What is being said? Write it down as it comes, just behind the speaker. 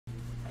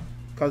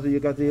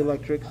Kazuya got the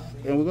electrics,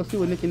 and we're gonna see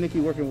what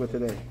Nikki working with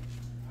today.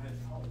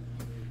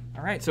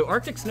 All right, so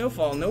Arctic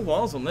Snowfall, no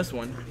walls on this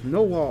one.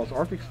 No walls,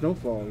 Arctic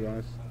Snowfall,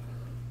 guys.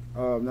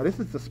 Now this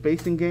is the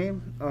spacing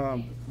game.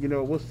 You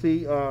know, we'll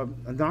see.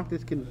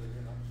 Noctis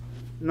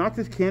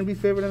can be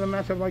favored in a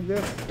matchup like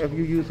this if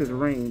you use his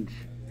range.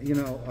 You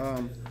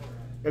know,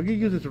 if you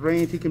use his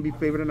range, he can be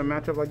favored in a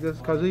matchup like this.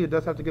 Kazuya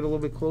does have to get a little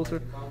bit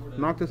closer.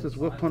 Noctis'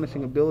 whip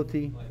punishing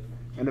ability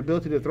and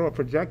ability to throw a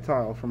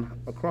projectile from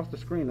across the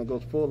screen that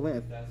goes full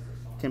length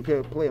can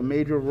play a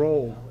major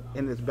role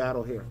in this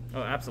battle here.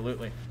 Oh,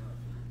 absolutely.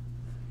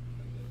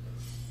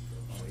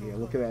 Oh, yeah,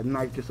 look at that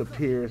knife just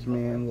appears,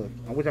 man. Look,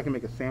 I wish I could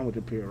make a sandwich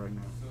appear right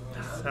now.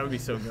 That would be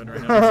so good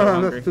right now. I'm so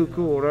hungry. That's too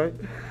cool, right?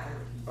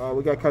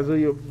 We got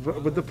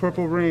Kazuya with the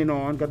purple rain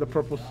on, got the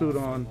purple suit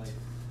on.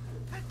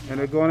 And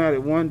they're going at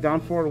it. One, down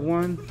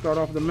 4-1. Start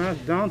off the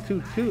match. Down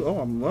 2-2. Oh,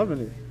 I'm loving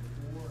it.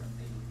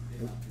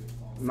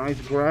 Nice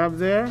grab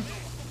there.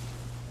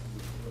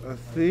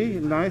 Let's see.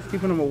 Nice.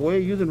 Keeping him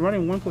away. Using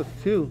running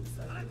 1+2.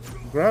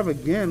 Grab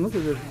again. Look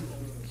at this.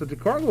 So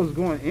Jakargo is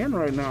going in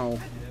right now.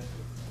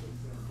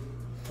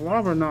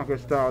 Slobber knocker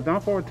style.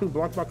 Down 4-2.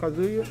 Blocked by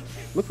Kazuya.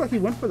 Looks like he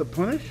went for the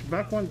punish.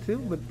 Back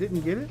 1-2, but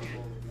didn't get it.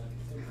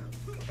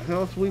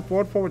 Hell sweep.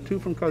 Forward 2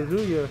 from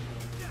Kazuya.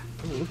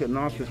 Ooh, look at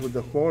Noctis with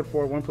the forward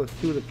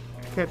 1+2 to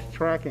catch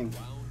tracking.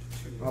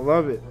 I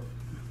love it.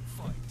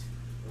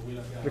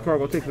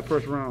 Jakargo takes the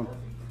first round.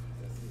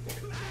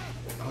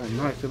 Oh,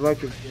 nice.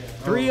 Electric.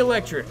 Three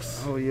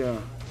electrics. Oh, yeah.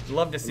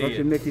 Love to see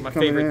Electric it. Nikki's My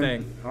coming favorite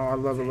in. thing. Oh, I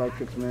love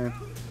electrics, man.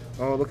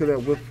 Oh, look at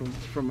that whip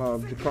from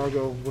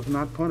Jakargo. Was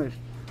not punished.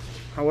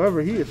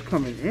 However, he is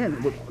coming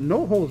in with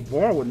no holds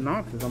barred with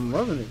Noctis. I'm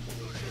loving it.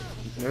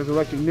 There's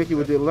Electric Nikki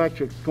with the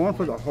electrics. Going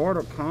for the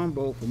harder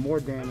combo for more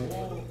damage.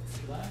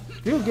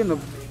 Still getting the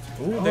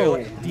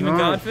Demon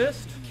God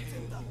Fist.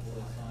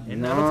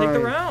 And that'll take the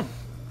round.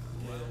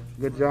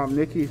 Good job,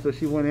 Nikki. So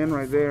she went in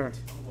right there.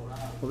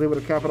 Was able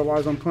to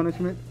capitalize on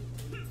punishment.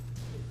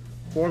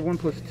 Forward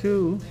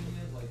 1+2.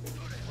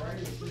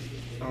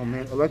 Oh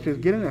man, Electra's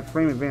getting that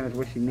frame advantage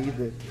where she needs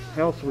it.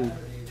 Hell sweep.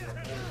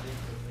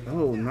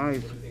 Oh,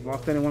 nice.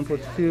 Lost standing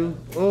 1+2.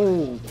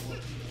 Oh,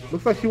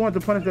 looks like she wanted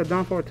to punish that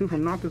down forward 2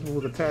 from Noctis, but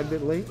was a tad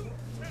bit late.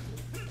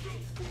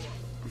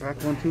 Back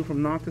 1-2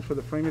 from Noctis for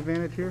the frame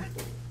advantage here.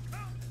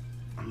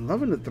 I'm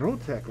loving the throw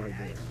tech right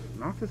there.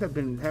 Noctis have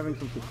been having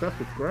some success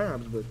with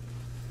grabs, but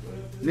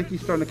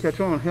Nikki's starting to catch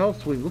on. Hell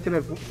sweep. Look at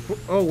that.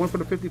 Oh, one for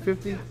the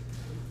 50-50.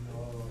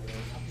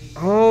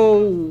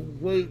 Oh,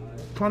 wait.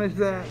 Punish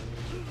that.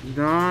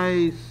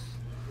 Nice.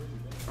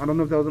 I don't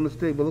know if that was a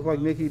mistake, but it looked like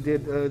Nikki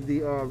did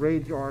the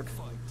rage arc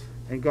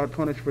and got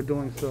punished for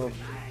doing so.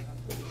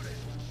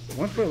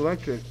 One for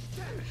electric.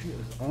 She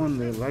is on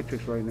the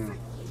electrics right now.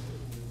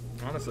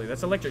 Honestly,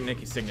 that's Electric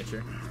Nikki's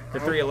signature. The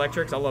three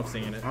electrics, I love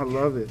seeing it. I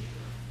love it.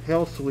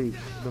 Hell sweep.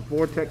 The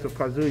vortex of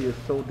Kazuya is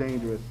so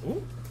dangerous.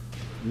 Ooh.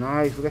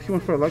 Nice. Look, she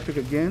went for electric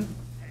again.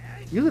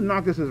 Using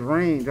Noctis'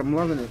 range. I'm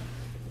loving it.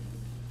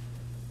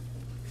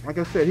 Like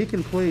I said, he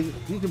can play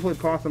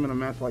possum in a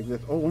match like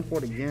this. Oh, 1 for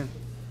it again.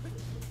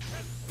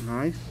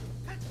 Nice.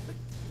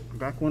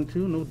 Back 1-2.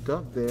 No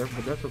duck there,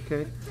 but that's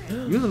okay.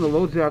 Using the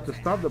low jab to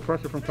stop the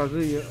pressure from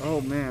Kazuya.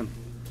 Oh man.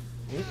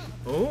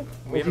 Oh,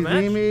 we have a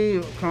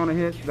match. Counter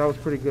hit. That was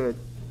pretty good.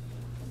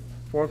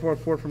 4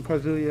 from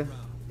Kazuya.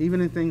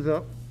 Evening things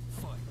up.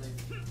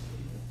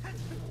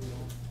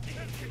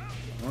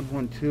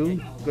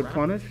 1-1-2. Good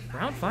punish.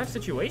 Round 5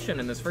 situation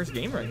in this first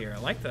game right here. I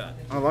like that.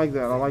 I like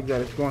that. I like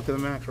that. It's going to the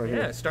max right here.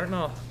 Yeah,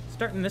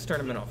 starting this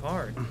tournament off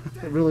hard.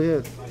 It really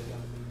is.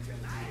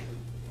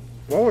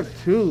 Forward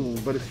 2,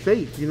 but it's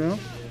safe, you know.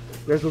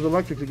 There's those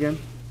electrics again.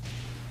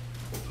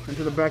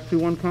 Into the back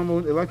 2-1 combo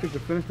with electric to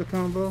finish the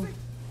combo.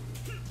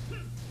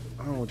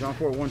 Oh, down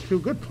forward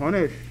 1-2. Good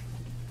punish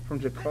from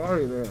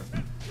Jakargo there.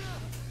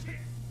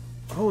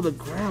 Oh, the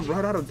grab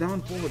right out of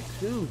down forward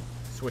 2.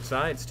 Switch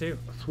sides too.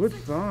 Switch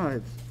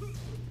sides.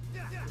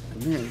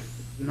 Man,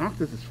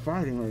 Noctis is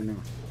fighting right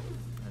now.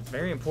 It's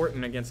very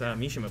important against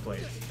Mishima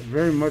plays.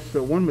 Very much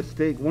so. One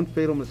mistake, one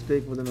fatal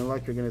mistake with an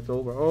electric and it's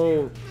over.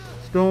 Oh,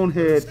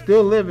 Stonehead,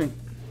 still living.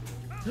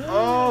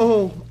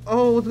 Oh,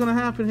 what's going to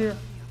happen here?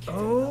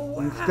 Oh, wow.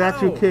 And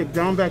statue kick,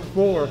 down back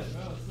 4.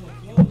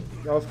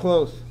 That was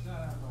close.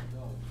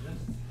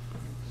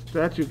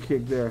 Statue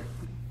kick there.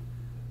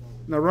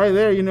 Now right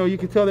there, you know, you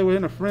could tell they were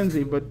in a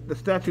frenzy, but the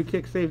statue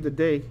kick saved the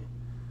day.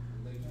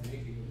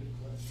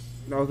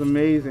 That was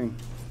amazing.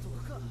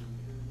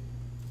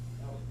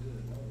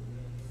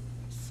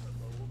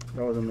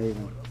 That was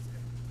amazing.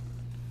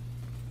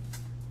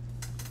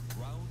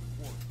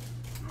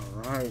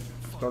 All right,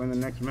 starting the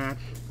next match.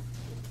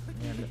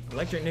 And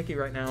Electric Nikki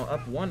right now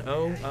up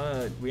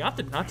 1-0. We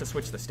opted not to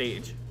switch the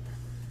stage.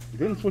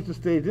 Didn't switch the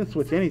stage, didn't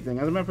switch anything.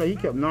 As a matter of fact, he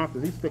kept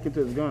Noctis. He's sticking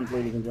to his guns,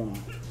 ladies and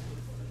gentlemen.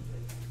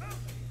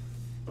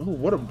 Oh,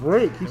 what a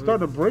break. He's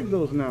starting to break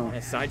those now.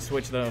 A side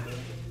switch, though.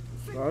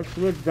 Side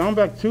switch. Down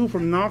back 2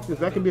 from Noctis.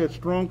 That could be a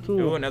strong tool.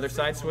 Ooh, another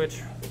side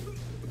switch.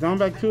 Down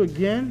back 2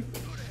 again.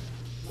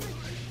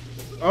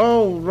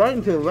 Oh, right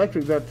into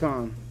electric that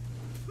time.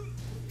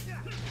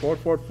 Forward,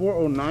 forward, four.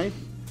 Oh, nice.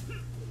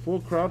 Full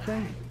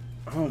crouching.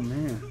 Oh,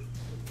 man.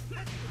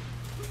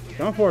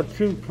 Down for a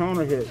 2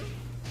 counter hit.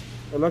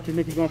 Electric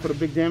Nikki going for the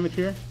big damage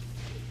here.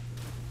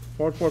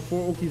 Forward, forward,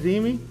 four.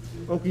 Okizeme.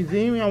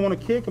 Okizeme, I want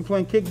to kick. I'm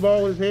playing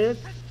kickball with his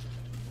head.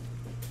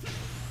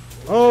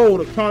 Oh,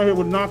 the counter hit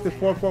with Noctis.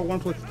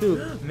 4-4,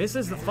 1+2.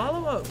 Misses the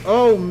follow-up.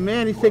 Oh,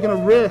 man, he's taking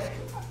a risk.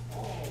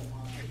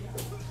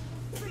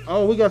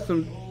 Oh, we got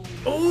some.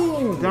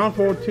 Oh, down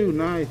forward 2.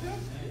 Nice.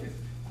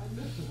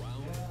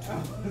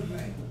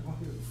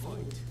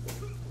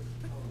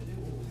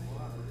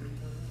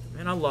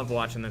 Man, I love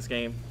watching this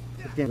game.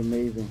 This game's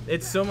amazing.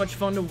 It's so much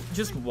fun to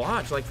just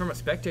watch. Like, from a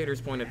spectator's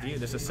point of view,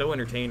 this is so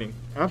entertaining.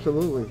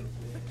 Absolutely.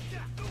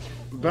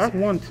 Back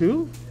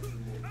 1-2.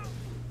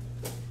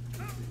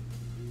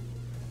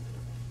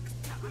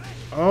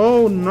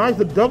 Oh, nice.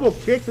 The double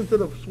kicks into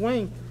the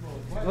swing.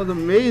 That was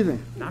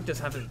amazing. Noctis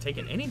hasn't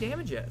taken any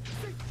damage yet.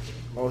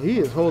 Oh, he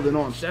is holding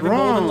on 7 strong.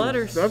 golden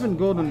letters. 7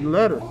 golden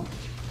letters.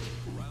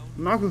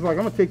 Noctis is like,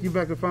 I'm going to take you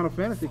back to Final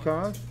Fantasy,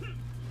 Kaz.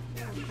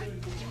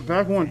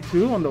 Back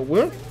 1-2 on the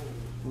whip.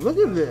 Look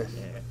at this.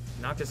 Yeah.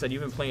 Noctis said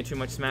you've been playing too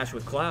much Smash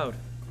with Cloud.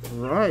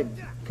 Right.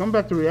 Come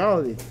back to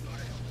reality.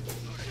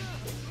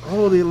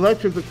 Oh, the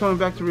electrics are coming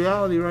back to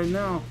reality right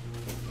now.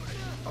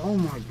 Oh,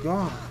 my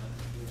God.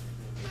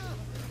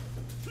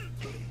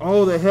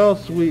 Oh, the hell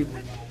sweep.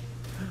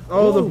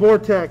 Oh, the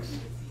vortex.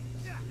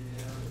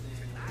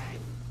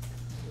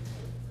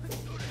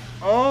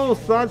 Oh,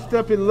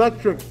 sidestep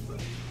electric.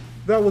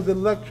 That was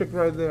electric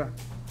right there.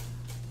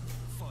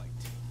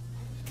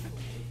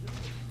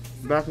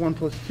 Back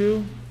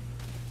 1+2.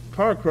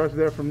 Power crush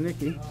there from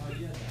Nikki.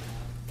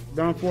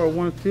 Down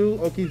 4-1-2.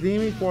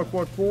 Okizeme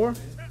 4-4-4.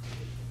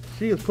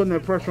 She is putting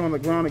that pressure on the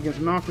ground against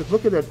Noctis.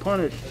 Look at that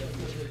punish.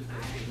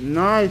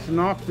 Nice,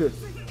 Noctis.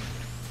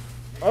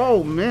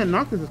 Oh man,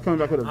 Noctis is coming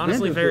back with a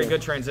Honestly, very there.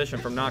 good transition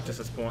from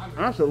Noctis' point.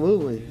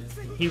 Absolutely.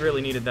 He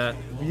really needed that.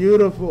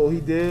 Beautiful, he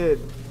did.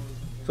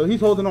 So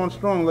he's holding on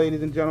strong,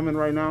 ladies and gentlemen,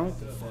 right now.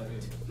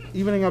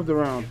 Evening up the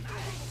round.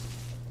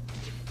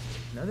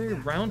 Another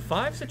round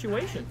 5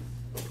 situation.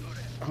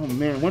 Oh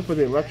man, went for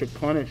the electric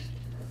punish.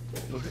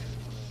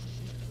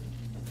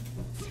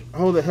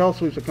 Oh, the hell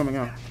sweeps are coming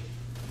out.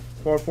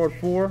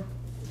 4-4-4.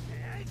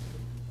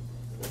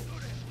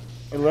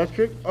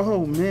 Electric.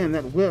 Oh man,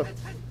 that whiff.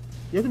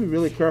 You have to be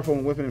really careful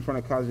when whipping in front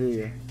of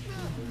Kazuya.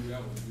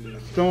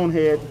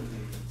 Stonehead.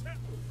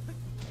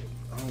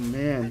 Oh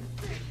man.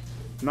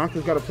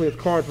 Noctis got to play his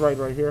cards right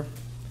here.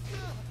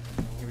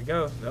 Here we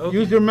go. Okay.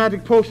 Use your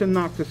magic potion,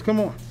 Noctis. Come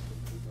on.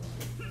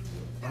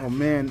 Oh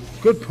man,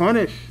 good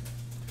punish.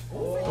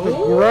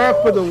 The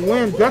grab for the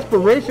win.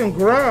 Desperation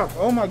grab.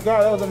 Oh my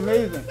God, that was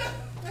amazing.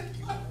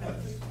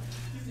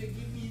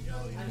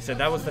 He said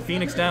that was the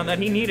Phoenix down that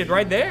he needed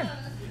right there.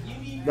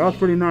 That was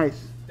pretty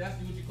nice.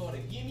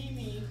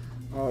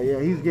 Oh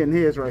yeah, he's getting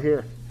his right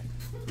here.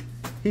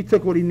 He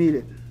took what he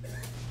needed.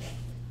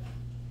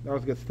 That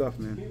was good stuff,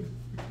 man.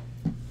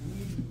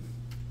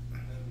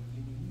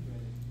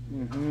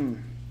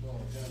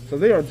 So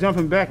they are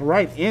jumping back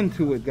right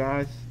into it,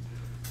 guys.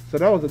 So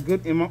that was a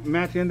good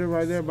match ender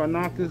right there by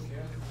Noctis.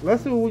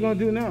 Let's see what we're gonna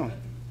do now.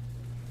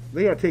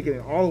 They are taking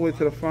it all the way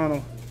to the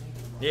final.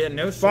 Yeah,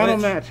 no switch. Final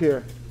match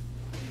here.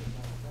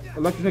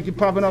 Electric Nikki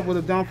popping up with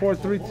a down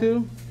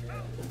 4-3-2.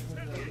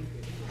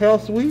 Hell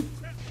sweep.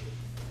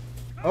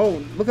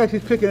 Oh, look like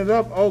she's picking it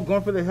up. Oh,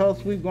 going for the hell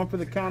sweep, going for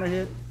the counter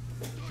hit.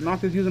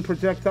 Noctis using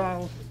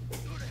projectiles.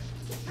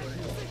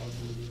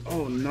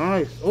 Oh,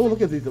 nice. Oh,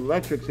 look at these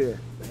electrics here.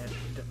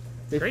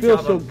 They feel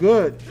so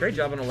good. Great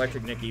job on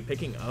Electric Nikki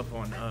picking up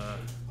on,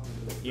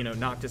 you know,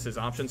 Noctis's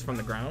options from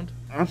the ground.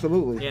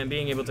 Absolutely. Yeah, and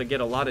being able to get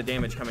a lot of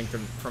damage coming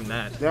from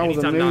that. That was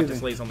anytime amazing.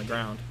 Noctis lays on the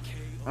ground.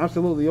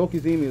 Absolutely.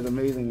 Okizeme is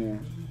amazing there.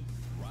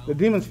 The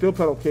demon steel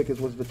pedal kick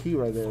was the key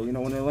right there. You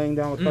know, when they're laying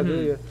down with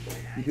Kazuya,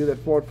 you do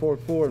that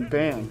 4-4-4 and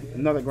bam,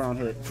 another ground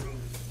hit.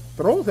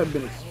 Throws have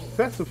been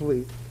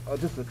excessively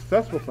just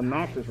successful for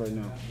Noctis right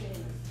now.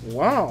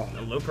 Wow.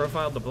 A low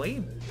profile the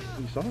blade.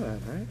 You saw that,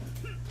 right?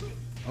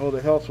 Oh,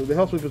 the hell sweep. The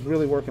hell sweep is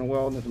really working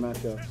well in this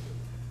matchup.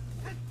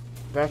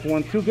 Back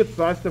 1-2. Good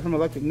side step from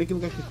Electric Nikki.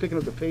 Looks like she's picking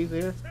up the pace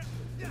here.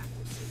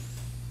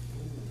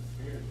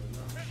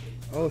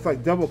 Oh, it's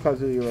like double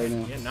Kazuya right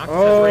now. Yeah, Noctis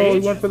has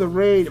rage. He went for the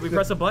rage. Did we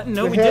press a button?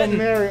 No, we Hail didn't.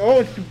 Mary. Oh,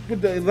 it's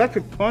with the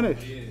electric punish.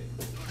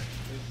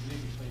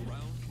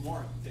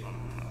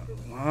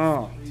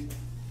 Wow.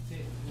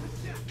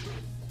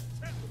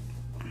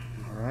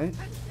 All right.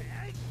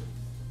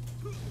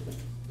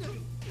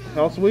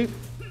 Hell sweep.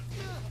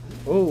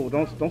 Oh,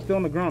 don't stay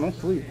on the ground. Don't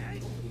sleep.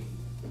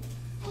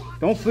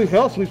 Don't sleep.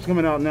 Hell sweep's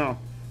coming out now.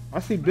 I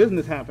see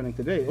business happening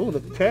today. Oh,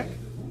 the tech.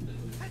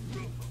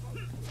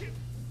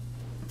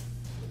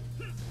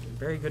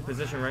 Very good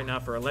position right now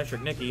for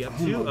Electric Nikki. Up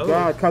Oh 2-0. my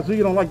God,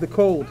 Kazuya don't like the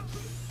cold.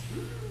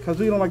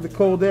 Kazuya don't like the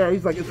cold there.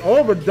 He's like, it's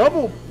over.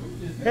 Double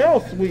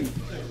hell sweep.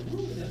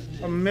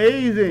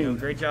 Amazing. You know,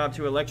 great job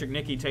to Electric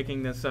Nikki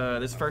taking this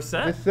this first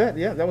set. This set,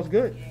 yeah, that was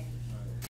good.